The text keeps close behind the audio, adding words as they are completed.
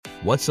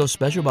What's so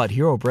special about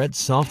Hero Bread's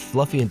soft,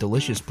 fluffy, and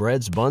delicious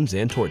breads, buns,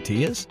 and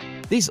tortillas?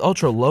 These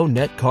ultra-low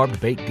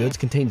net-carb baked goods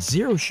contain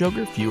zero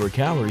sugar, fewer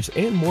calories,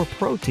 and more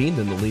protein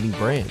than the leading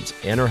brands,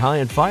 and are high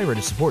in fiber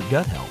to support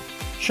gut health.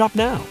 Shop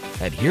now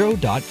at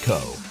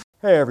Hero.co.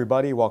 Hey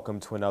everybody, welcome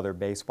to another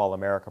Baseball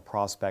America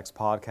Prospects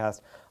podcast.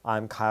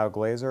 I'm Kyle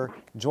Glazer,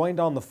 joined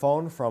on the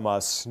phone from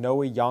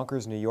snowy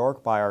Yonkers, New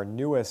York by our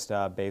newest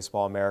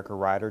Baseball America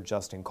writer,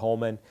 Justin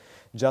Coleman.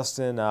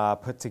 Justin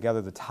put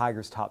together the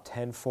Tigers top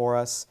 10 for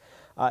us.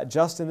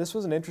 Justin, this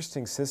was an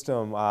interesting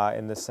system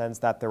in the sense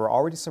that there were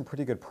already some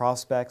pretty good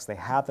prospects. They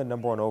had the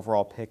number one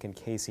overall pick in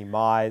Casey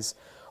Mize.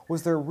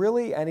 Was there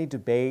really any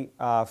debate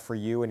for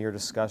you in your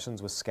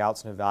discussions with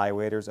scouts and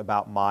evaluators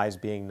about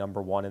Mize being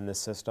number one in this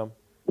system?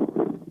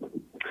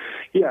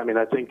 Yeah, I mean,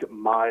 I think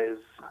Mize,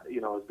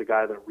 is the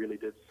guy that really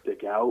did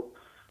stick out.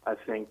 I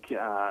think,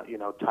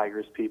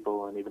 Tigers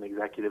people and even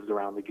executives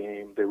around the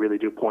game, they really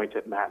do point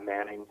at Matt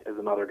Manning as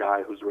another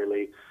guy who's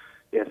really,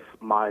 if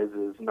Mize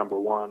is number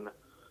one,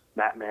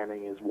 Matt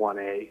Manning is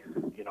 1A.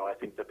 I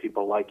think that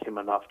people like him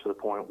enough to the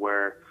point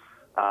where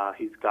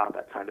he's got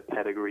that kind of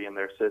pedigree in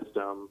their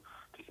system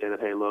to say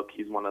that, hey, look,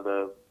 he's one of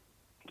the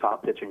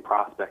top pitching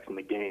prospects in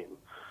the game.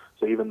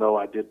 So even though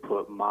I did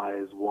put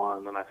Mize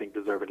one, and I think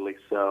deservedly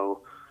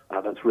so,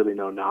 that's really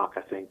no knock,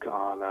 I think,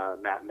 on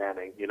Matt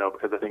Manning,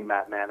 because I think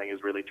Matt Manning has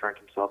really turned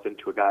himself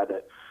into a guy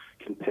that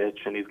can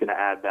pitch, and he's going to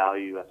add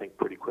value, I think,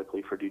 pretty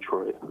quickly for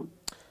Detroit.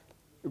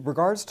 In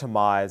regards to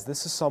Mize,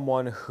 this is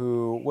someone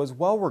who was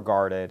well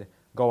regarded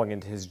going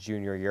into his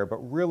junior year, but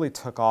really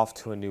took off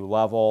to a new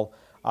level.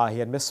 He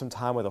had missed some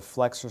time with a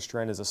flexor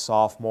strain as a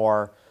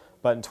sophomore,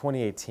 but in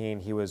 2018,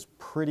 he was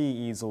pretty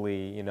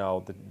easily,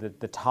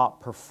 the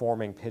top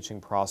performing pitching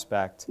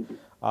prospect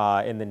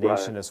in the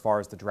nation as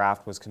far as the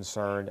draft was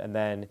concerned. And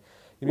then,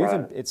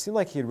 even it seemed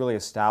like he had really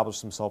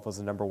established himself as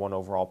the number one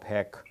overall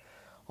pick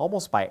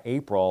almost by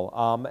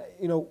April.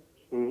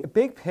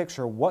 Big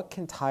picture, what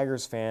can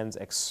Tigers fans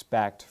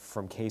expect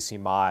from Casey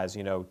Mize,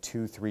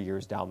 2-3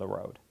 years down the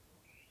road?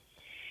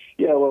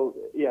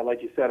 Yeah,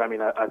 like you said, I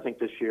mean, I think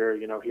this year,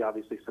 he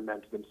obviously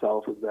cemented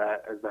himself as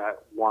that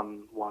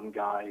one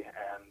guy.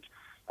 And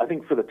I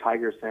think for the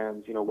Tigers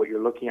fans, what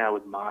you're looking at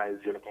with Mize,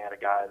 you're looking at a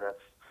guy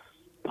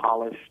that's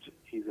polished,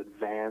 he's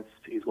advanced,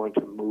 he's going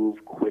to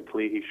move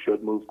quickly, he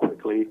should move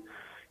quickly.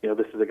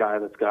 This is a guy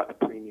that's got a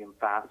premium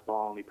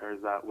fastball, and he pairs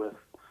that with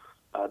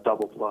a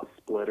double-plus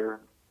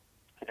splitter.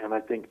 And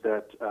I think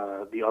that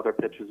the other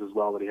pitches as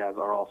well that he has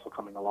are also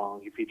coming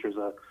along. He features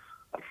a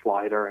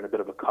slider and a bit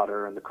of a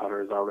cutter, and the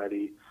cutter is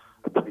already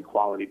a pretty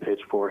quality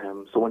pitch for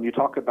him. So when you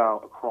talk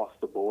about across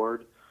the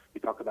board,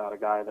 you talk about a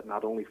guy that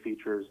not only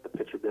features the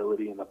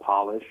pitchability and the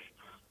polish,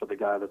 but the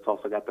guy that's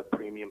also got the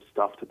premium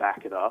stuff to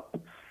back it up.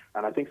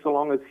 And I think so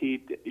long as he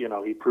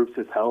proves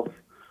his health,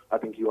 I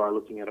think you are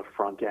looking at a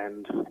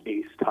front-end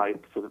ace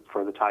type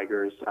for the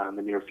Tigers in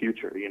the near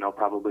future.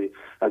 Probably,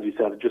 as you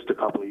said, just a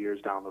couple of years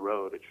down the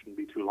road. It shouldn't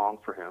be too long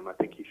for him. I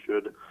think he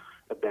should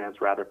advance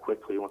rather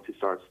quickly once he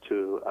starts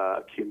to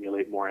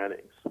accumulate more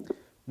innings.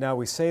 Now,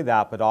 we say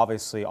that, but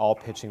obviously all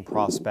pitching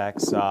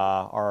prospects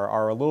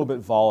are a little bit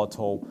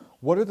volatile.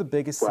 What are the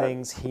biggest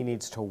things he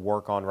needs to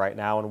work on right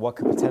now, and what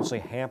could potentially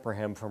hamper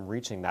him from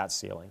reaching that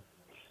ceiling?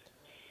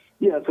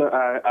 Yeah, so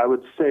I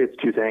would say it's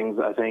two things.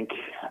 I think,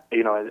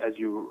 as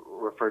you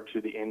referred to,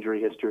 the injury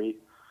history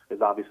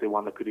is obviously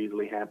one that could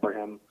easily hamper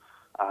him.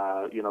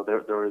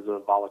 There is a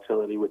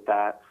volatility with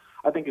that.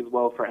 I think as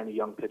well for any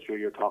young pitcher,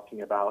 you're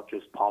talking about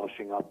just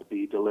polishing up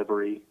the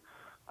delivery.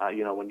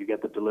 When you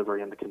get the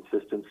delivery and the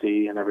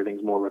consistency and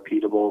everything's more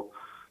repeatable,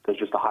 there's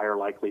just a higher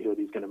likelihood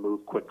he's going to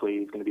move quickly,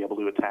 he's going to be able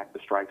to attack the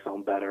strike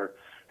zone better,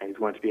 and he's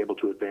going to be able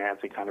to advance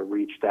and kind of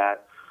reach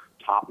that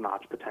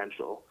top-notch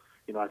potential.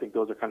 I think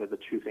those are kind of the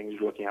two things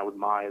you're looking at with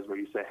Mize, where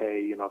you say,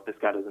 hey, if this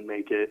guy doesn't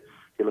make it,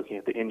 you're looking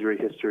at the injury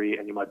history,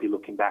 and you might be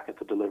looking back at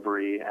the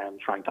delivery and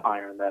trying to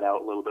iron that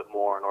out a little bit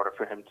more in order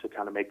for him to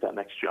kind of make that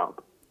next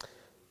jump.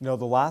 The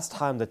last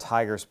time the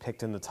Tigers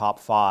picked in the top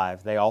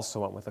 5, they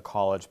also went with a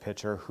college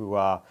pitcher who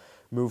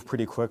moved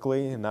pretty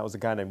quickly, and that was a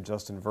guy named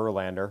Justin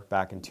Verlander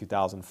back in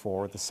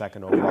 2004 with the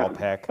second overall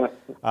pick.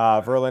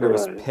 Verlander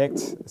was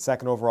picked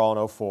second overall in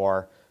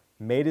 2004,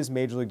 made his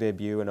Major League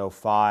debut in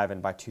 2005,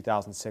 and by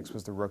 2006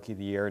 was the Rookie of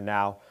the Year.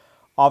 Now,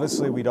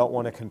 obviously, we don't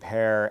want to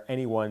compare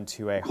anyone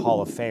to a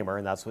Hall of Famer,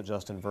 and that's what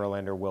Justin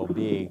Verlander will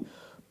be.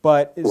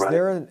 But is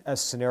there a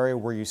scenario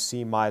where you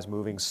see Mize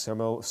moving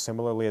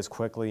similarly as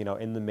quickly,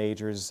 in the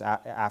majors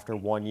after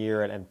 1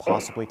 year and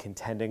possibly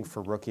contending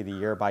for Rookie of the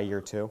Year by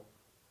year 2?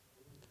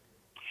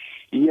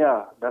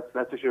 Yeah, that's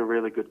actually a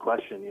really good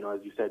question. As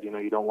you said,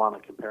 you don't want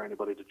to compare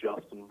anybody to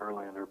Justin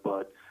Verlander,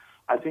 but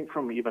I think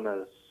from even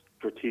a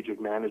strategic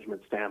management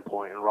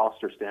standpoint and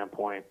roster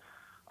standpoint,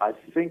 I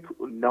think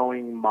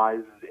knowing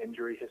Mize's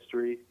injury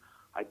history,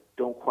 I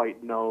don't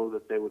quite know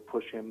that they would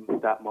push him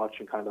that much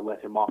and kind of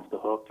let him off the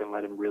hook and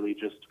let him really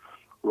just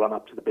run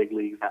up to the big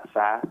leagues that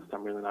fast.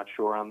 I'm really not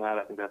sure on that.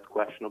 I think that's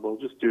questionable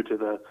just due to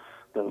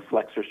the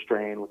flexor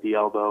strain with the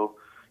elbow.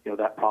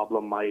 That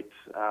problem might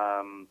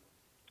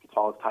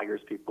cause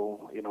Tigers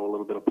people, a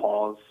little bit of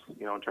pause,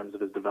 in terms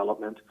of his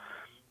development.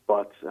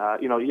 But,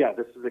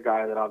 this is a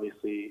guy that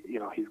obviously,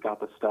 he's got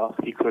the stuff.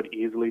 He could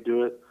easily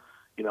do it,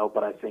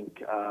 but I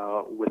think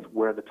with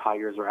where the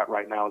Tigers are at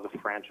right now as a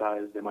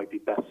franchise, they might be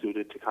best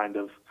suited to kind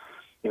of,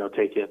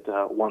 take it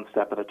one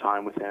step at a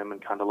time with him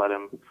and kind of let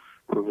him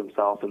prove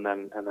himself and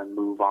then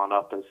move on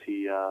up as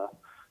he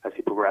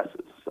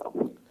progresses.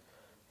 So.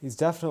 He's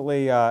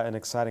definitely an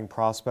exciting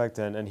prospect,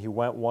 and he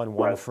went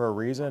 1-1 for a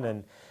reason.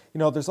 And,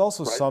 there's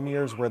also some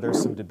years where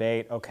there's some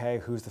debate, okay,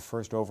 who's the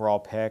first overall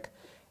pick?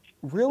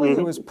 Really,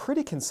 it was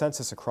pretty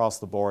consensus across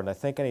the board, and I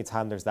think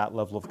anytime there's that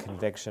level of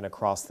conviction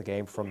across the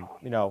game from,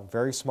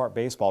 very smart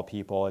baseball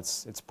people,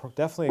 it's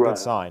definitely a good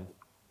sign.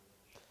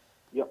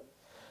 Yep.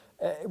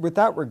 With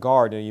that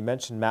regard, you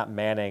mentioned Matt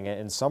Manning,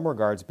 in some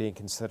regards being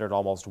considered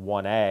almost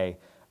 1A.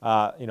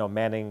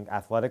 Manning,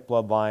 athletic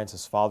bloodlines.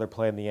 His father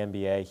played in the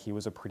NBA. He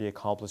was a pretty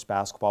accomplished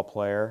basketball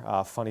player.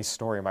 Funny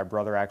story, my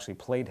brother actually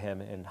played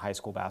him in high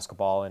school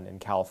basketball in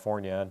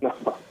California.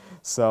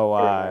 So,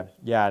 and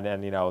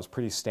it was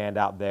pretty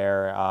standout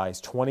there.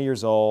 He's 20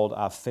 years old,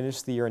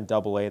 finished the year in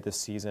AA this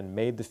season,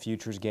 made the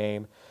Futures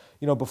game.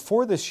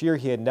 Before this year,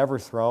 he had never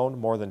thrown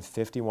more than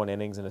 51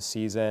 innings in a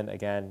season.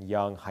 Again,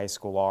 young high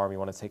school arm, you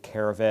want to take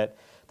care of it.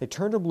 They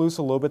turned him loose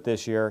a little bit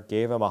this year,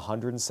 gave him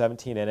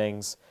 117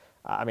 innings.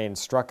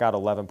 Struck out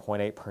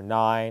 11.8 per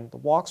 9. The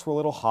walks were a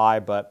little high,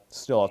 but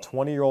still a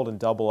 20-year-old in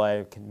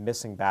AA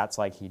missing bats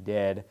like he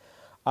did.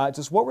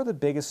 Just what were the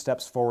biggest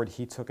steps forward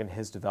he took in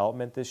his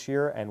development this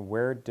year, and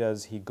where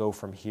does he go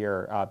from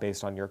here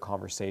based on your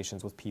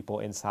conversations with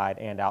people inside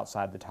and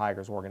outside the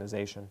Tigers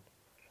organization?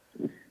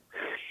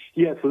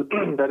 Yeah, so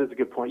that is a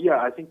good point.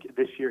 Yeah, I think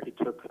this year he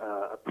took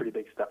a pretty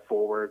big step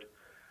forward.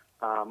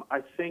 I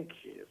think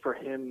for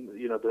him,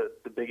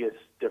 the biggest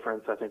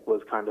difference, I think,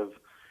 was kind of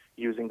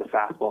using the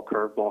fastball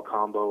curveball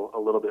combo a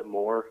little bit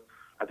more.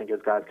 I think as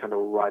guys kind of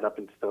ride up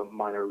into the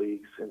minor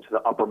leagues, into the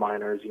upper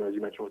minors, as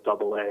you mentioned with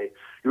AA,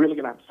 you're really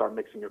going to have to start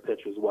mixing your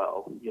pitch as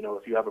well.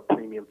 If you have a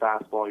premium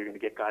fastball, you're going to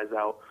get guys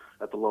out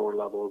at the lower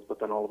levels, but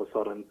then all of a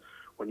sudden,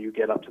 when you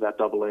get up to that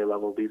AA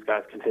level, these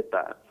guys can hit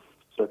that.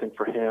 So I think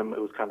for him, it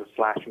was kind of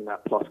slashing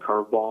that plus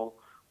curveball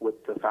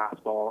with the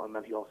fastball, and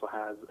then he also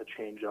has a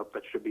changeup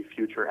that should be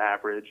future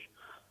average.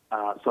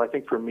 So I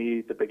think for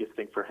me, the biggest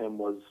thing for him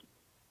was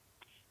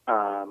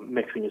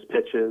mixing his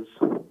pitches,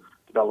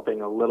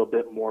 developing a little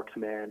bit more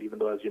command, even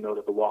though, as you know,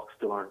 that the walks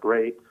still aren't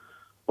great,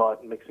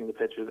 but mixing the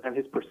pitches and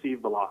his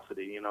perceived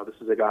velocity. This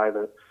is a guy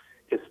that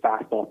his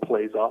fastball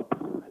plays up.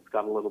 It's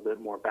got a little bit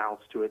more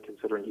bounce to it,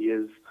 considering he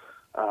is,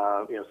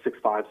 6'5",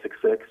 6'6",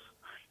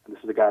 and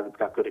this is a guy that's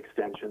got good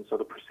extension, so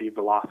the perceived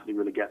velocity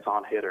really gets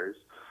on hitters.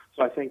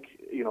 So I think,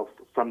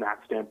 from that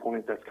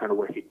standpoint, that's kind of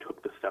where he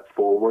took the step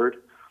forward.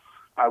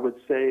 I would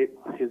say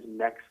his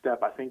next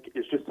step, I think,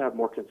 is just to have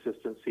more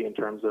consistency in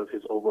terms of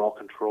his overall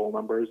control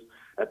numbers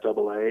at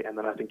AA, and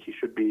then I think he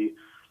should be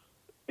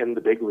in the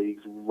big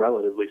leagues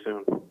relatively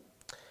soon.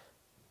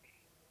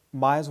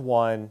 Mize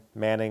 1,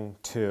 Manning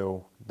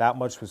 2. That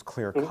much was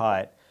clear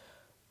cut.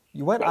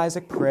 You went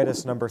Isaac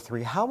Paredes number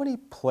 3. How many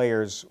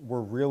players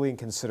were really in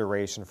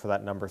consideration for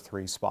that number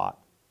 3 spot?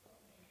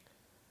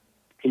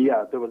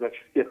 Yeah, there was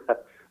actually,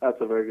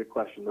 that's a very good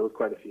question. There was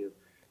quite a few.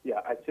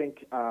 Yeah, I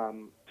think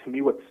to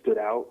me what stood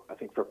out, I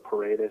think for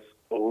Paredes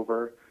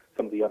over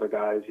some of the other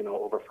guys,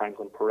 over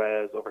Franklin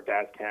Perez, over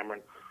Daz Cameron,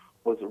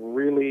 was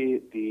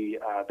really the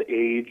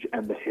age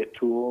and the hit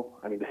tool.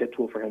 The hit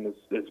tool for him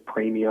is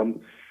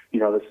premium.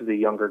 This is a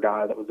younger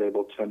guy that was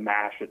able to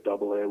mash at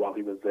AA while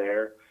he was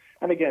there.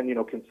 And again,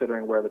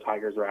 considering where the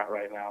Tigers are at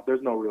right now,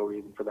 there's no real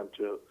reason for them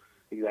to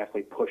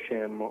exactly push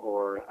him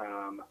or,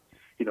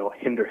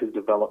 hinder his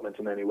development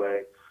in any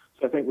way.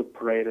 So I think with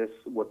Paredes,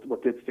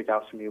 what did stick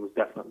out to me was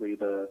definitely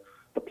the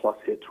plus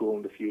hit tool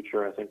in the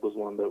future. I think was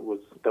one that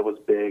was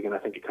big, and I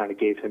think it kind of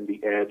gave him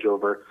the edge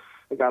over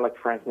a guy like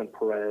Franklin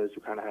Perez,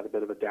 who kind of had a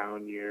bit of a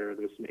down year.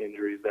 There's some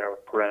injuries there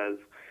with Perez.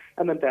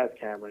 And then Daz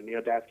Cameron.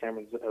 Daz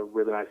Cameron's a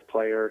really nice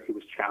player. He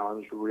was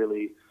challenged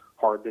really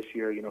hard this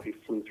year. He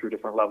flew through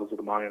different levels of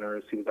the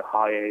minors. He was a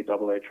high A,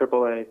 AA,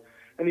 AAA,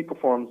 and he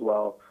performs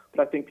well.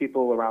 But I think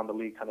people around the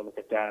league kind of look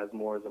at Daz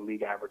more as a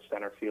league average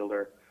center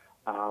fielder.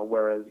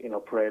 Whereas,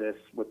 Paredes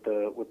with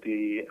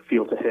the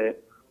field to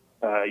hit,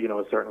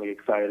 is certainly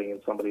exciting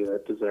and somebody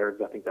that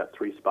deserves, I think, that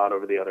 3 spot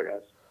over the other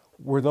guys.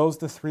 Were those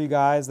the 3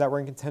 guys that were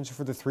in contention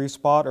for the 3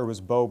 spot, or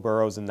was Beau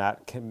Burrows in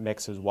that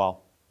mix as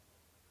well?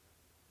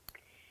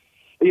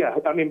 Yeah,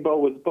 Beau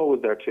was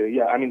there too.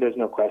 Yeah, there's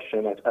no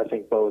question. I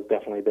think Beau is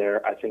definitely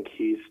there. I think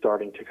he's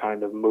starting to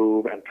kind of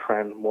move and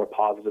trend more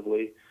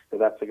positively.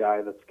 That's a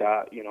guy that's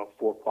got,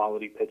 4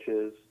 quality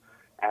pitches,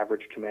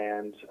 average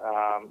command.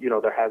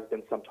 There has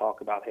been some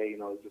talk about, hey,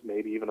 is this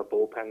maybe even a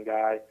bullpen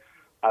guy?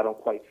 I don't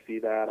quite see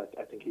that.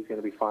 I think he's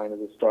going to be fine as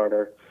a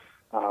starter.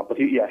 But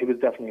he was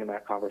definitely in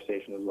that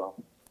conversation as well.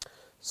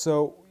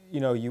 So,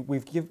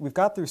 we've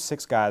got through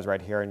 6 guys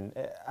right here, and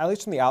at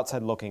least from the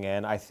outside looking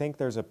in, I think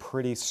there's a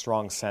pretty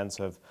strong sense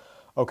of,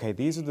 okay,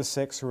 these are the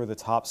 6 who are the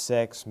top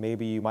 6.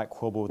 Maybe you might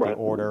quibble with the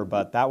order,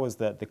 but that was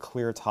the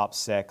clear top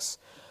 6.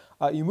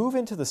 You move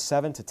into the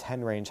 7 to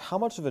 10 range. How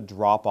much of a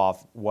drop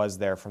off was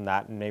there from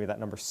that, and maybe that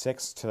number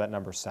 6 to that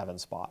number 7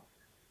 spot?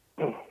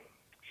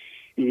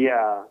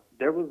 Yeah,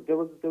 there was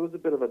a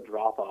bit of a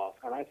drop off,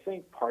 and I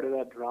think part of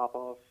that drop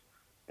off,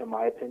 in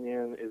my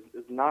opinion,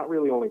 is not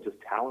really only just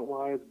talent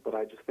wise, but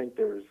I just think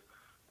there's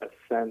a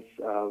sense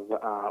of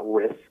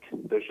risk.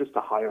 There's just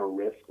a higher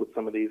risk with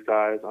some of these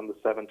guys on the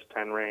 7 to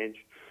 10 range.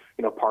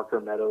 Parker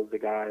Meadows, the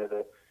guy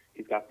that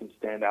he's got some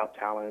standout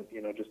talent.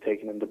 Just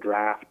taking him to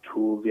draft,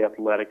 tools, the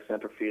athletic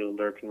center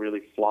fielder, can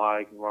really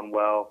fly, can run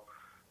well.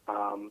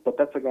 But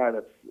that's a guy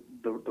that's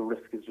the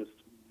risk is just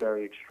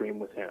very extreme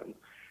with him.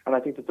 And I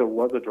think that there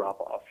was a drop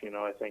off.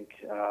 I think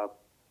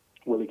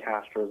Willie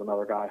Castro is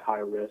another guy, high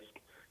risk,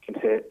 can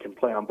hit, can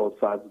play on both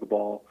sides of the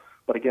ball.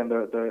 But again,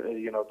 those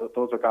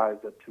are guys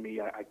that to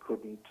me I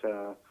couldn't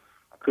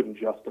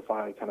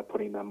justify kind of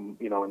putting them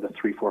in the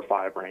 3, 4,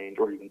 5 range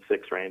or even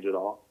 6 range at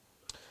all.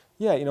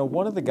 Yeah,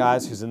 one of the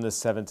guys who's in the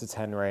 7 to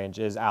 10 range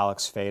is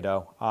Alex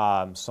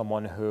Faedo,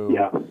 someone who,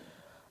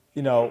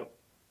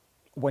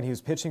 when he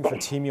was pitching for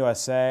Team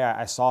USA,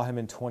 I saw him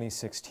in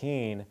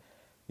 2016.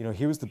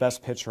 He was the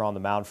best pitcher on the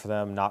mound for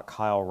them, not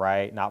Kyle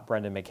Wright, not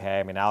Brendan McKay.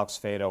 I mean, Alex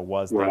Faedo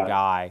was the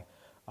guy.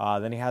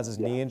 Then he has his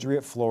knee injury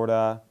at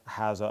Florida,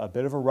 has a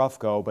bit of a rough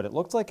go, but it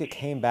looked like it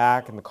came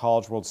back in the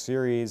College World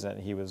Series,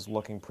 and he was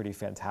looking pretty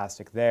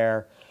fantastic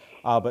there.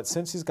 But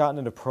since he's gotten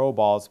into pro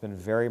ball, it's been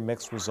very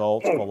mixed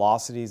results.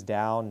 Velocity's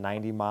down,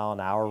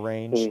 90-mile-an-hour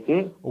range.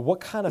 Mm-hmm. What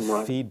kind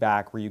of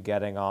feedback were you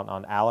getting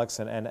on Alex?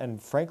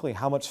 And frankly,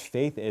 how much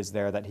faith is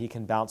there that he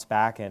can bounce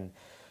back and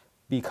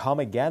become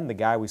again the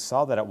guy we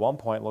saw that at one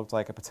point looked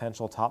like a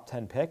potential top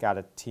 10 pick out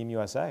of Team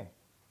USA?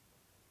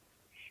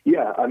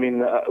 Yeah, I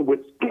mean, with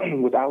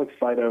Alex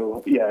Faedo,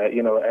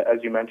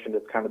 as you mentioned,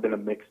 it's kind of been a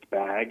mixed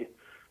bag.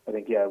 I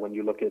think, when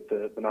you look at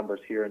the numbers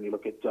here and you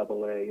look at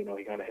AA,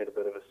 he kind of hit a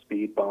bit of a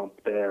speed bump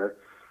there.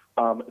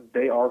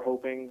 They are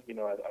hoping,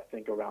 I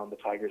think around the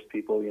Tigers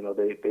people,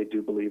 they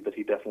do believe that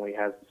he definitely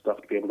has the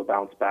stuff to be able to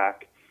bounce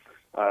back.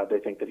 They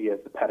think that he has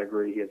the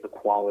pedigree, he has the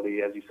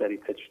quality. As you said, he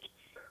pitched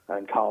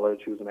in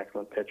college. He was an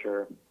excellent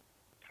pitcher,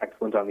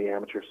 excellent on the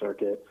amateur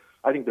circuit.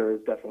 I think there is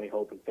definitely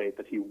hope and faith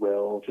that he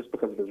will, just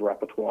because of his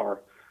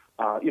repertoire.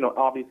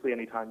 Obviously,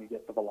 anytime you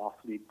get the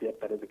velocity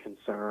dip, that is a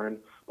concern.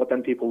 But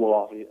then people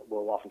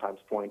will oftentimes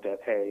point at,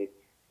 hey,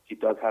 he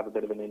does have a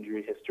bit of an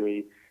injury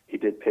history. He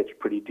did pitch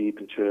pretty deep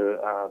into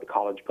the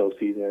college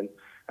postseason,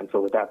 and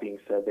so with that being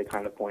said, they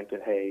kind of point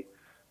at, hey,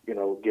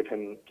 give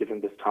him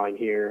this time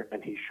here,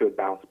 and he should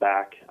bounce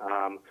back.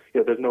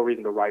 There's no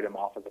reason to write him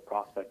off as a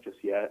prospect just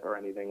yet or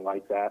anything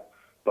like that.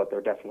 But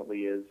there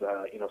definitely is,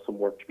 some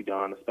work to be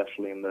done,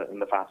 especially in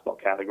the fastball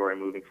category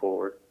moving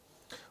forward.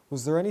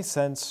 Was there any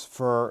sense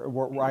were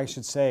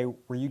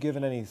you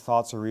given any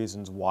thoughts or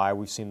reasons why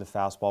we've seen the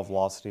fastball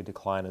velocity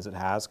decline as it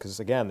has? Because,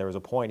 again, there was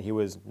a point he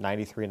was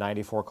 93,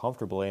 94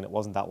 comfortably, and it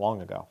wasn't that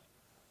long ago.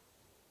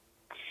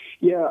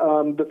 Yeah,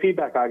 the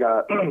feedback I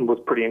got was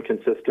pretty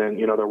inconsistent.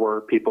 There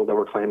were people that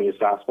were claiming his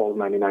fastball was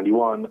 90,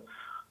 91.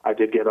 I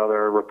did get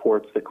other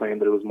reports that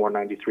claimed that it was more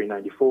 93,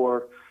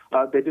 94.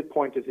 They did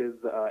point at his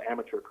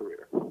amateur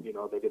career.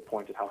 They did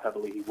point at how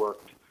heavily he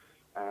worked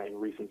in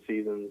recent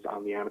seasons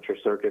on the amateur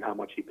circuit, how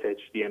much he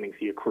pitched, the innings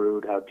he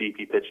accrued, how deep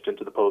he pitched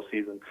into the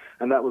postseason.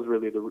 And that was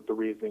really the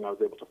reasoning I was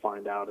able to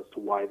find out as to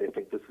why they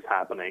think this is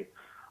happening.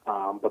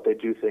 But they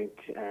do think,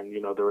 and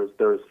there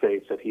is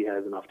faith that he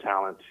has enough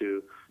talent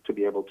to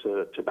be able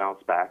to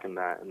bounce back in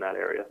that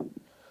area.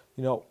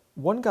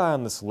 One guy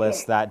on this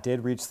list that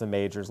did reach the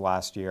majors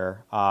last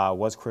year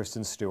was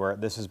Kristen Stewart.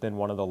 This has been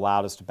one of the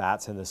loudest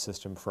bats in the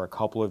system for a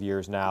couple of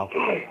years now.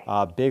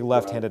 Big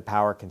left-handed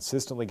power,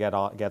 consistently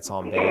gets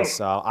on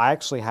base. I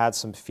actually had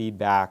some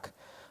feedback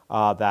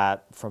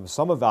that from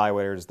some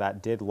evaluators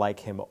that did like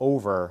him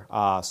over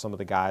some of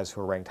the guys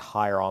who are ranked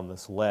higher on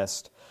this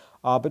list.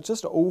 But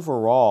just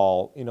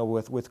overall,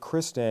 with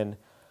Kristen,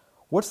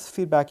 what's the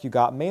feedback you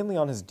got mainly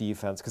on his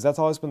defense? Because that's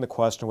always been the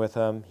question with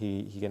him.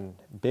 He can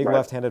big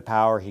left-handed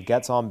power. He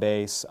gets on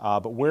base.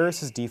 But where is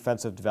his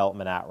defensive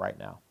development at right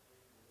now?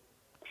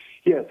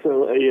 Yeah,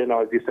 so as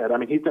you said, I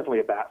mean, he's definitely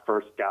a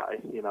bat-first guy.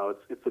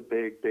 It's a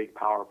big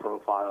power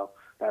profile.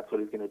 That's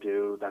what he's going to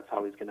do. That's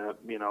how he's going to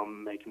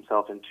make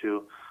himself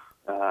into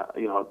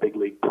a big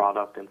league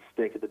product and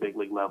stick at the big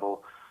league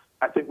level.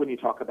 I think when you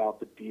talk about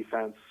the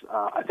defense,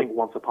 I think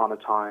once upon a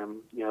time,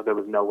 there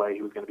was no way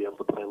he was going to be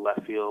able to play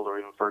left field or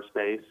even first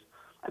base.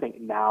 I think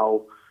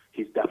now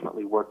he's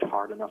definitely worked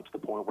hard enough to the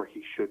point where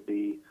he should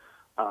be,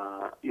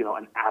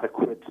 an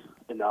adequate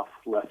enough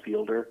left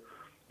fielder.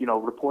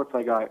 Reports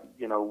I got,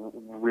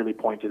 really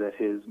pointed at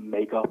his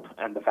makeup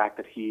and the fact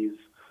that he's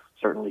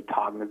certainly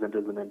cognizant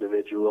as an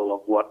individual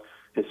of what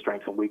his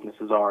strengths and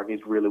weaknesses are, and he's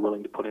really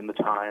willing to put in the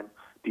time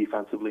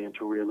defensively and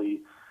to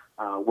really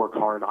work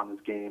hard on his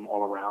game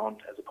all around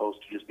as opposed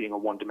to just being a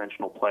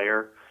one-dimensional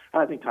player.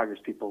 And I think Tigers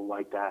people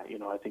like that.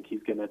 I think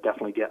he's going to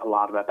definitely get a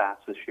lot of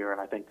at-bats this year, and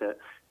I think that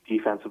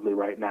defensively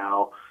right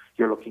now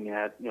you're looking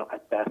at,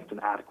 at best an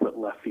adequate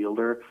left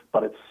fielder,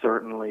 but it's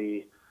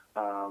certainly,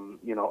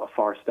 a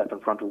far step in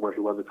front of where he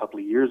was a couple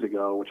of years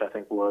ago, which I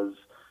think was,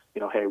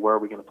 hey, where are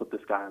we going to put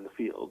this guy on the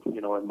field?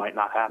 It might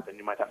not happen.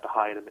 You might have to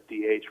hide him at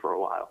DH for a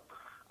while.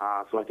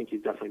 So I think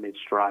he's definitely made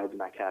strides in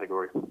that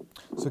category.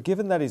 So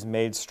given that he's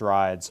made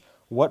strides,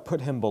 what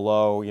put him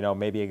below,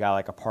 maybe a guy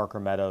like a Parker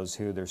Meadows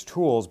who there's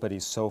tools, but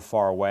he's so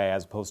far away,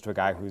 as opposed to a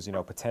guy who's,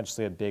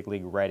 potentially a big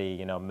league ready,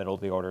 middle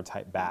of the order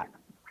type bat?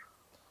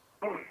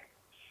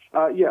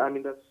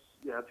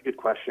 That's a good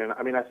question.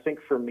 I think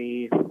for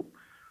me,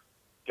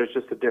 there's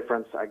just a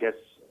difference, I guess,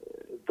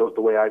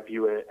 the way I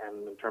view it,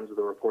 and in terms of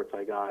the reports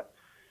I got,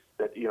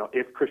 that,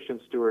 if Christian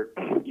Stewart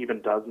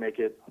even does make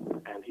it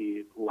and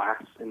he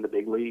lasts in the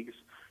big leagues,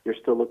 you're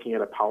still looking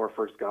at a power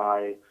first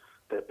guy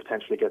that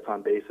potentially gets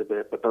on base a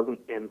bit, but doesn't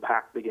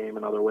impact the game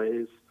in other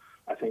ways.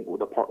 I think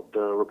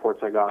the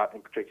reports I got,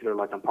 in particular,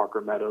 like on Parker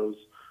Meadows,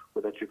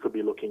 were that you could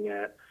be looking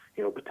at,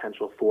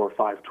 potential 4 or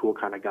 5 tool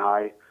kind of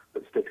guy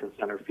that sticks in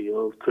center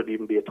field, could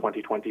even be a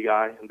 2020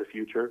 guy in the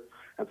future.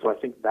 And so I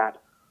think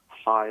that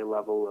high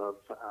level of,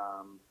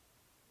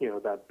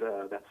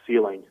 that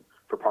ceiling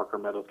for Parker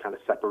Meadows kind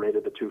of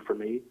separated the two for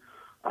me.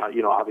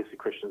 Obviously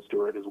Christian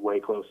Stewart is way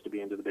close to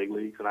being to the big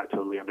leagues, and I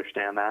totally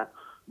understand that.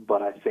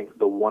 But I think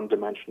the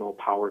one-dimensional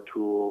power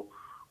tool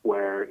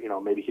where,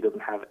 maybe he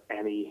doesn't have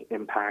any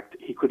impact,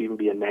 he could even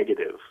be a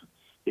negative,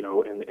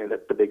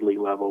 at the big league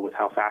level with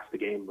how fast the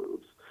game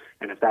moves.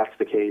 And if that's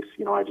the case,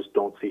 I just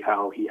don't see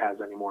how he has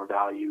any more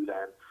value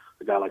than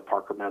a guy like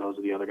Parker Meadows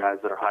or the other guys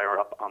that are higher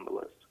up on the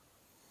list.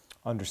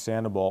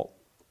 Understandable.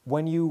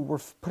 When you were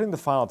putting the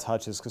final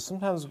touches, because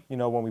sometimes,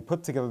 when we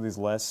put together these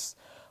lists,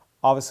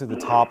 obviously the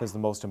top is the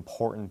most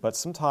important, but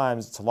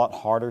sometimes it's a lot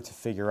harder to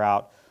figure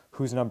out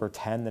who's number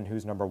 10 than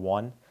who's number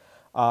 1.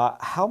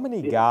 How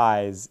many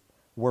guys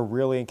were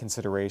really in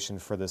consideration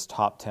for this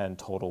top 10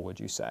 total, would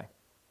you say?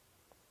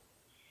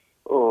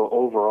 Oh,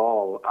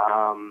 overall,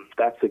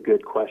 that's a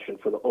good question.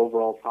 For the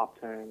overall top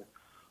 10,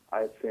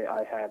 I'd say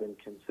I had in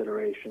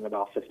consideration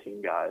about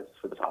 15 guys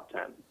for the top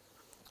 10.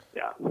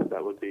 Yeah,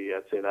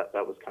 I'd say that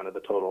was kind of the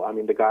total.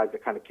 The guys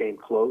that kind of came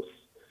close,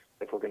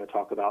 if we're going to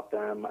talk about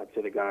them, I'd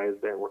say the guys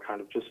that were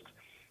kind of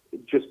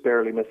just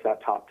barely missed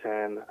that top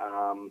 10.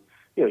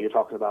 You're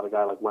talking about a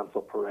guy like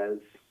Wenzel Perez,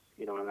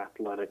 an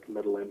athletic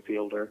middle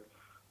infielder.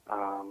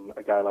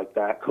 A guy like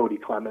that, Cody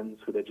Clemens,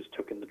 who they just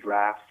took in the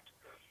draft.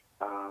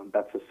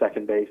 That's a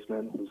second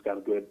baseman who's got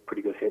a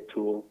pretty good hit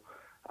tool.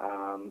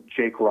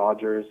 Jake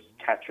Rogers,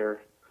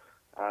 catcher,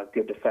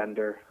 good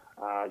defender.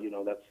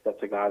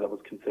 That's a guy that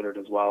was considered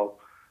as well.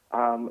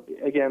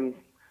 Again,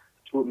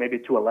 maybe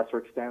to a lesser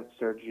extent,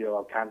 Sergio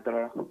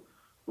Alcantara,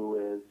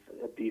 who is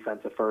a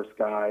defensive first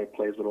guy,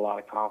 plays with a lot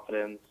of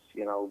confidence,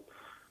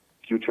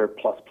 future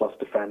plus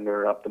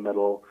defender up the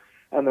middle.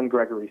 And then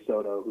Gregory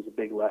Soto, who's a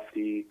big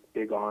lefty,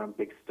 big arm,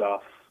 big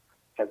stuff,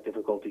 has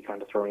difficulty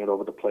kind of throwing it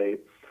over the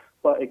plate.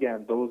 But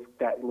again,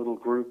 that little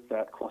group,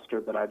 that cluster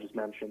that I just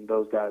mentioned,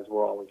 those guys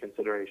were all in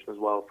consideration as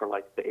well for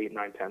like the 8,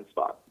 9, 10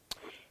 spot.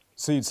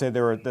 So you'd say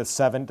there were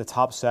the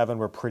top 7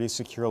 were pretty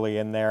securely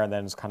in there, and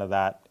then it's kind of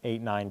that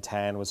 8, 9,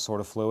 10 was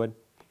sort of fluid?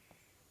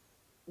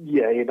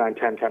 Yeah, 8, 9,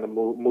 10 kind of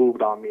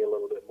moved on me a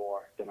little bit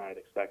more than I had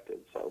expected.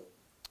 So,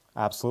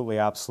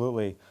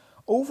 Absolutely.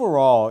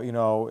 Overall,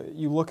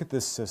 you look at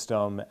this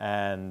system,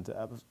 and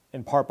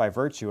in part by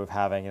virtue of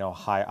having, a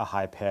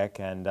high pick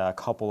and a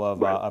couple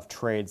of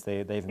trades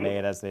they've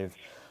made as they've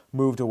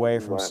moved away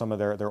from some of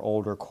their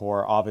older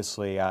core.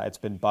 Obviously, it's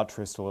been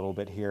buttressed a little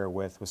bit here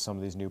with some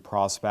of these new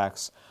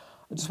prospects.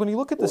 Just when you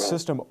look at the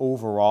system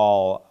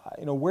overall,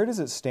 where does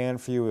it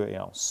stand for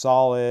you?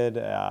 Solid,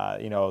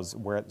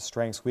 where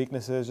strengths,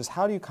 weaknesses. Just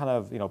how do you kind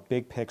of,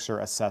 big picture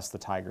assess the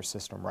Tiger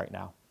system right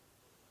now?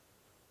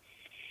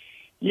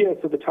 Yeah,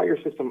 so the Tiger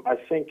system, I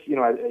think,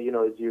 as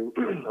you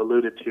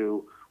alluded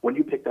to, when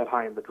you pick that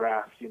high in the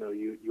draft,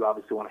 you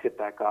obviously want to hit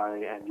that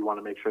guy, and you want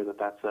to make sure that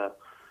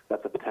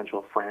that's a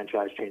potential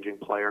franchise-changing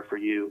player for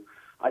you.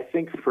 I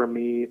think for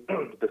me,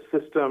 the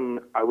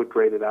system, I would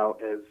grade it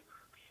out as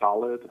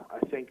solid. I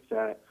think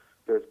that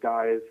there's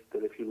guys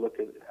that if you look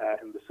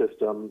at in the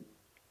system,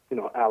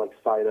 Alex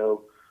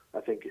Fido,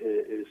 I think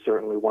is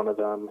certainly one of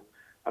them.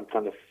 I'm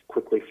kind of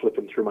quickly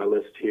flipping through my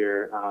list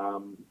here.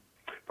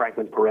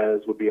 Franklin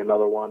Perez would be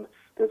another one.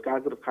 There's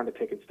guys that have kind of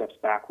taken steps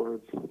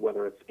backwards,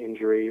 whether it's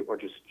injury or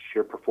just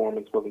sheer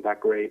performance wasn't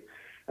that great.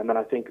 And then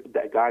I think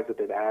that guys that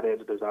they've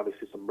added, there's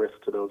obviously some risk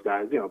to those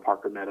guys,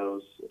 Parker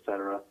Meadows, et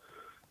cetera.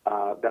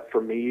 That for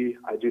me,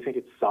 I do think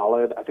it's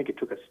solid. I think it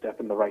took a step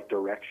in the right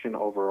direction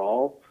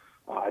overall.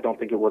 I don't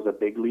think it was a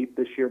big leap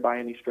this year by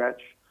any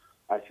stretch.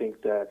 I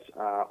think that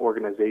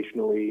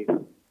organizationally,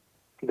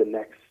 the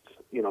next,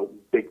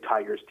 big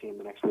Tigers team,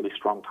 the next really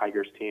strong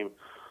Tigers team,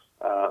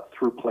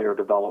 through player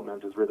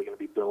development is really going to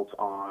be built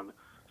on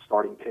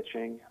starting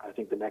pitching. I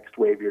think the next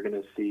wave you're going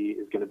to see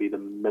is going to be the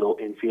middle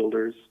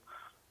infielders.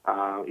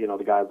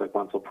 The guys like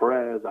Wenzel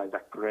Perez,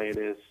 Isaac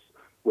Paredes,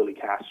 Willie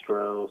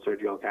Castro,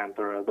 Sergio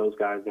Alcantara, those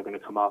guys, they're going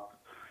to come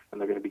up and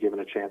they're going to be given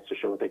a chance to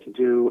show what they can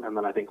do. And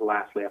then I think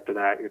lastly after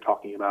that, you're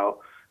talking about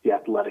the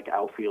athletic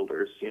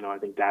outfielders. I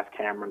think Daz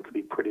Cameron could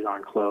be pretty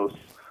darn close.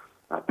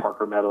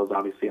 Parker Meadows,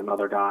 obviously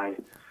another guy.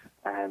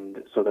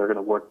 and so they're going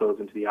to work those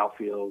into the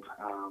outfield.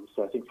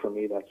 So I think for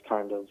me, that's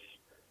kind of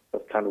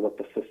what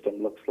the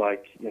system looks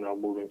like,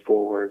 moving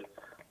forward.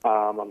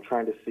 I'm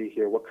trying to see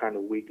here what kind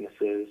of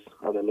weaknesses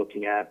are they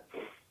looking at.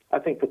 I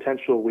think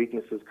potential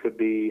weaknesses could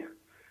be,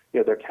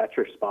 their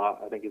catcher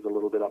spot. I think is a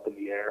little bit up in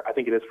the air. I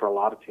think it is for a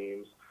lot of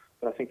teams,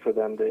 but I think for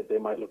them, they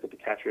might look at the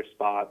catcher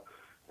spot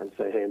and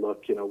say, hey,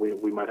 look,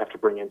 we might have to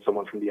bring in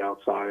someone from the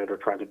outside or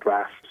try to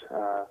draft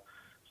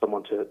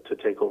someone to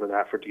take over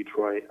that for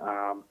Detroit.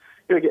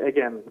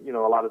 Again, a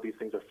lot of these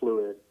things are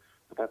fluid,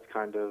 but that's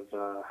kind of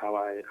how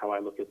I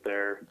look at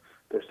their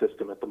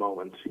system at the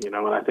moment. And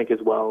I think as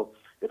well,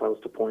 if I was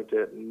to point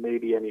at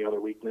maybe any other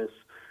weakness,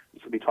 you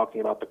could be talking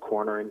about the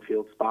corner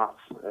infield spots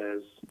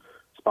as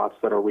spots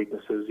that are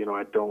weaknesses.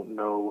 I don't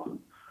know,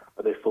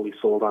 are they fully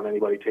sold on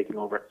anybody taking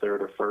over at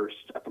third or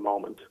first at the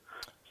moment?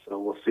 So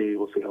we'll see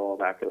how all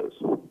that goes.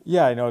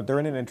 Yeah, they're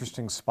in an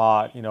interesting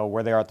spot,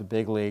 where they are at the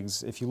big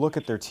leagues. If you look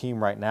at their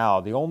team right now,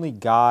 the only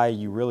guy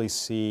you really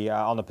see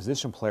on the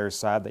position player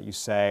side that you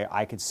say,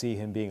 I could see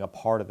him being a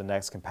part of the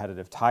next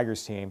competitive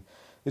Tigers team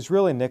is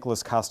really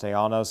Nicholas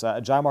Castellanos.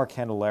 Jaimar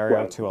Candelario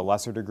Right. to a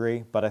lesser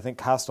degree, but I think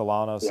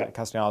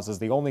Castellanos is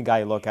the only guy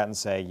you look at and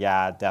say,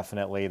 yeah,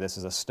 definitely, this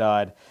is a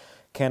stud.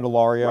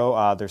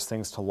 Candelario, there's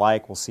things to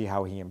like. We'll see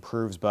how he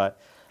improves, but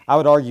I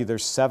would argue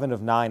there's 7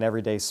 of 9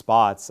 everyday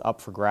spots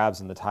up for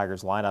grabs in the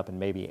Tigers lineup, and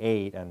maybe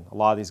 8, and a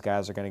lot of these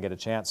guys are going to get a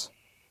chance.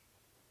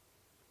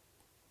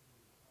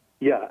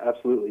 Yeah,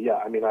 absolutely. Yeah,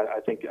 I mean, I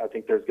think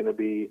you're going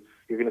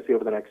to see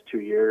over the next 2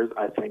 years.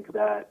 I think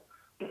that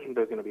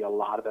there's going to be a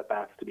lot of at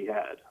bats to be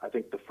had. I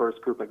think the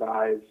first group of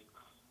guys,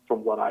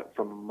 from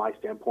my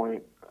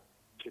standpoint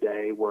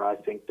today, where I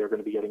think they're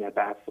going to be getting at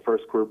bats, the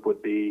first group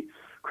would be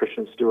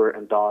Christian Stewart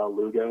and Dale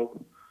Lugo.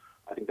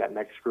 I think that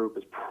next group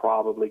is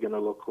probably going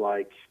to look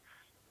like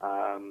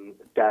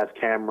Daz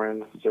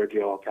Cameron,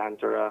 Sergio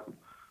Alcantara,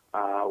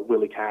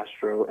 Willie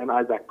Castro, and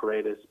Isaac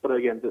Paredes. But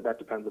again, that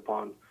depends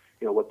upon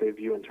what they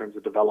view in terms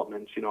of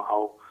development.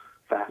 How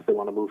fast they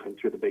want to move him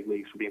through the big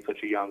leagues for being such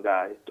a young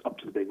guy, up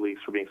to the big leagues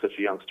for being such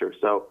a youngster.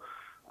 So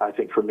I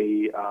think for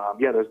me,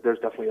 there's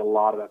definitely a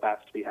lot of at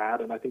bats to be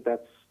had, and I think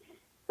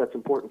that's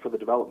important for the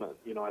development.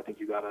 I think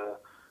you gotta,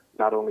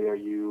 not only are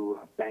you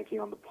banking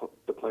on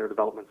the player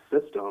development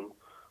system,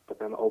 but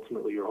then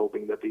ultimately you're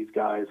hoping that these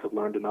guys have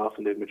learned enough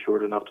and they've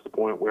matured enough to the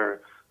point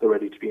where they're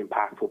ready to be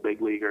impactful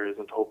big leaguers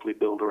and to hopefully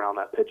build around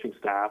that pitching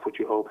staff, which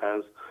you hope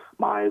has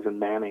Mize and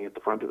Manning at the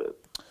front of it.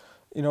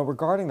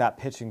 Regarding that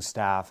pitching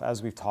staff,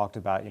 as we've talked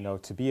about,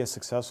 to be a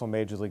successful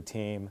major league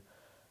team,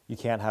 you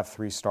can't have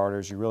 3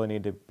 starters. You really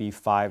need to be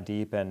 5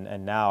 deep.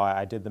 And now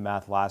I did the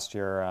math last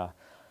year.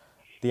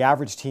 The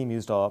average team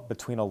used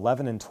between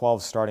 11 and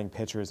 12 starting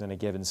pitchers in a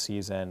given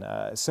season.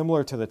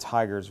 Similar to the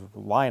Tigers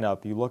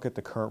lineup, you look at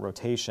the current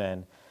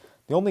rotation,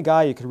 the only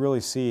guy you could really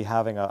see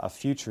having a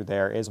future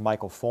there is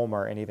Michael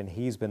Fulmer, and even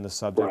he's been the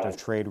subject of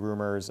trade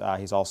rumors.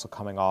 He's also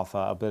coming off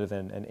a bit of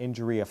an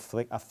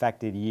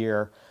injury-affected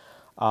year.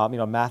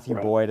 Matthew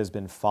Boyd has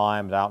been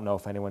fine, but I don't know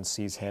if anyone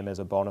sees him as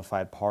a bona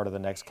fide part of the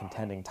next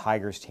contending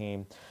Tigers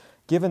team.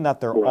 Given that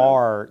there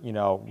are,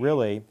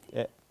 really,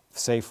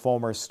 say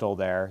Fulmer's still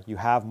there, you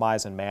have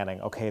Mize and Manning.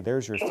 Okay,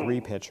 there's your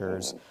 3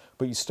 pitchers,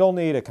 but you still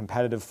need a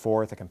competitive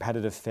 4th, a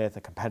competitive 5th,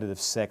 a competitive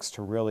 6th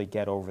to really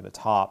get over the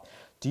top.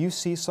 Do you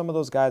see some of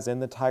those guys in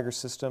the Tiger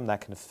system that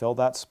can fill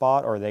that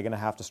spot, or are they going to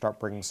have to start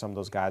bringing some of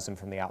those guys in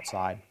from the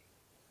outside?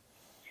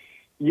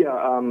 Yeah,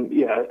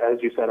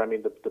 as you said, I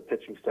mean, the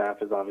pitching staff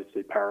is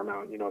obviously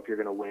paramount. If you're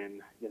going to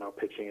win,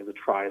 pitching is a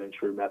tried and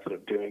true method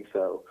of doing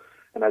so.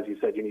 And as you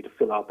said, you need to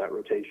fill out that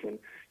rotation.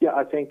 Yeah,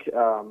 I think,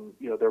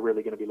 they're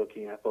really going to be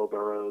looking at Beau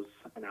Burrows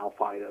and Al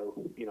Fido.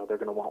 They're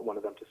going to want one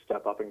of them to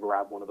step up and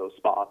grab one of those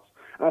spots.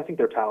 And I think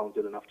they're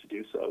talented enough to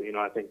do so.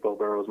 I think Beau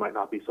Burrows might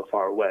not be so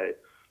far away.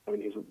 I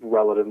mean, he's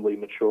relatively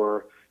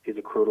mature. He's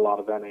accrued a lot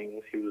of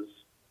innings. He was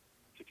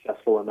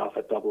successful enough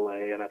at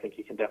Double-A, and I think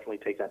he can definitely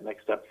take that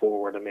next step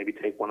forward and maybe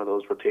take one of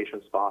those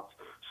rotation spots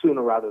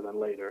sooner rather than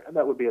later. And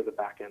that would be as a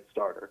back-end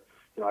starter.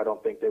 I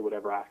don't think they would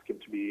ever ask him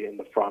to be in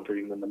the front or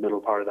even in the middle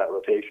part of that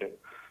rotation.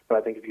 But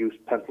I think if you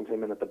penciled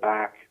him in at the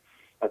back,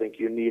 I think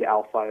you need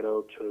Al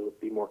Fido to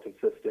be more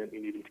consistent.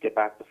 You need him to get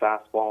back the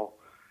fastball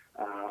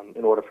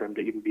in order for him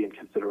to even be in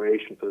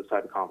consideration for this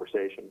type of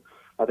conversation.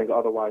 I think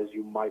otherwise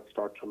you might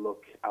start to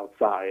look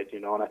outside,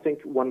 and I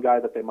think one guy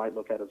that they might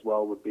look at as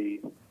well would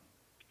be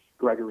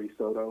Gregory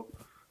Soto.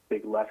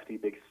 Big lefty,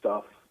 big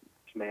stuff.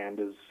 Command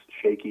is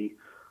shaky.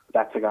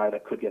 That's a guy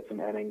that could get some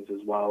innings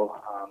as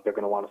well. They're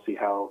going to want to see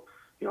how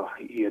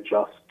he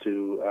adjusts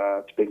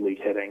to big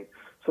league hitting.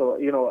 So,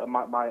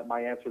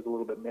 my answer is a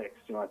little bit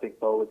mixed. I think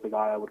Beau is the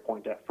guy I would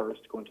point at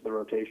first to go into the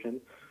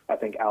rotation. I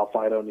think Al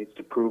Fido needs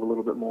to prove a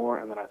little bit more,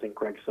 and then I think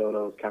Greg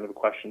Soto is kind of a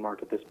question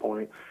mark at this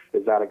point.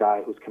 Is that a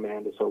guy whose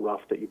command is so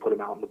rough that you put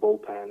him out in the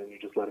bullpen and you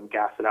just let him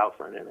gas it out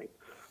for an inning?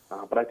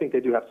 But I think they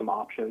do have some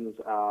options.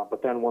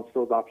 But then once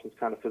those options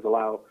kind of fizzle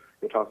out,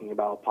 you're talking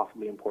about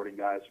possibly importing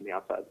guys from the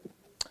outside.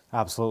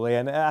 Absolutely,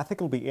 and I think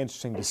it'll be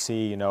interesting to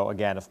see,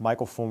 again, if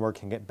Michael Fulmer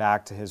can get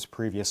back to his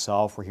previous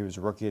self where he was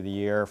Rookie of the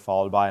Year,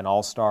 followed by an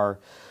All-Star.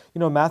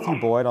 Matthew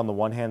Boyd, on the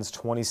one hand, is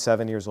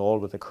 27 years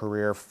old with a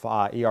career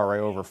ERA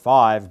over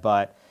 5,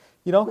 but,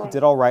 he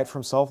did all right for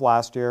himself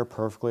last year,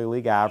 perfectly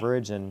league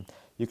average, and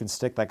you can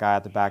stick that guy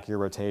at the back of your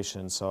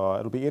rotation. So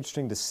it'll be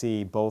interesting to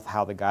see both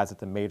how the guys at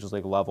the major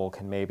league level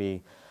can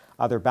maybe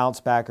either bounce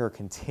back or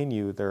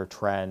continue their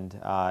trend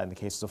in the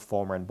cases of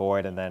Fulmer and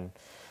Boyd, and then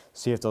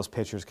see if those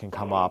pitchers can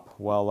come up.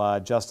 Well,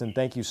 Justin,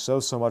 thank you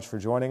so much for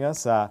joining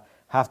us.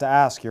 Have to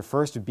ask, your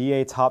first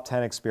BA Top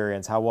 10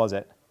 experience, how was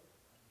it?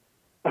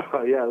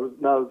 Yeah,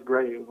 it was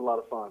great. It was a lot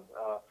of fun.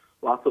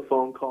 Lots of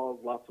phone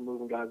calls, lots of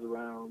moving guys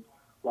around,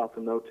 lots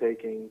of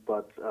note-taking,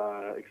 but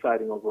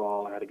exciting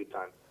overall. I had a good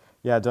time.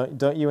 Yeah,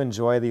 don't you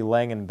enjoy the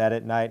laying in bed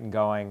at night and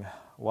going,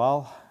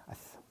 well,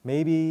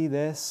 maybe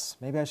this,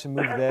 maybe I should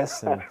move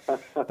this, and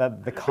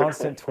the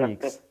constant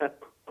tweaks.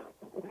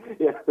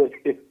 Yeah,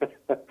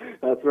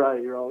 that's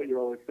right. You're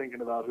always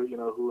thinking about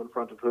who in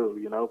front of who,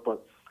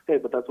 But hey,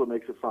 that's what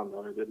makes it fun,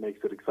 though. It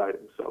makes it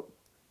exciting. So.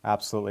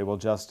 Absolutely. Well,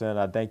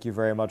 Justin, thank you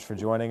very much for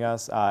joining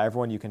us.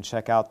 Everyone, you can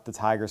check out the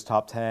Tigers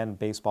Top 10,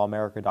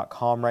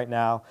 baseballamerica.com right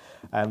now,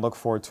 and look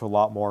forward to a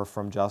lot more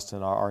from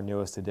Justin, our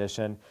newest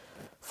edition.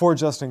 For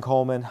Justin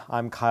Coleman,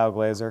 I'm Kyle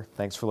Glazer.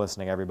 Thanks for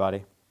listening,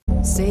 everybody.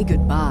 Say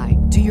goodbye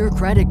to your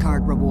credit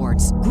card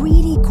rewards.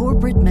 Greedy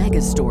corporate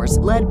mega stores,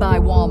 led by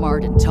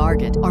Walmart and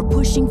Target, are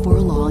pushing for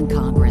a law in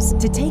Congress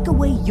to take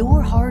away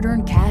your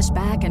hard-earned cash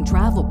back and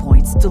travel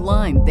points to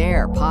line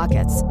their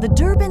pockets. The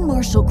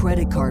Durbin-Marshall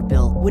credit card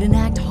bill would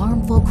enact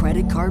harmful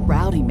credit card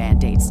routing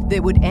mandates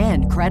that would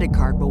end credit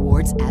card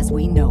rewards as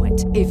we know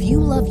it. If you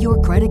love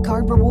your credit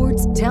card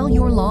rewards, tell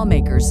your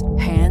lawmakers,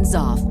 hands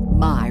off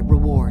my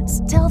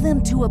rewards. Tell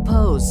them to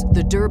oppose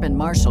the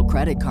Durbin-Marshall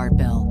credit card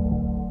bill.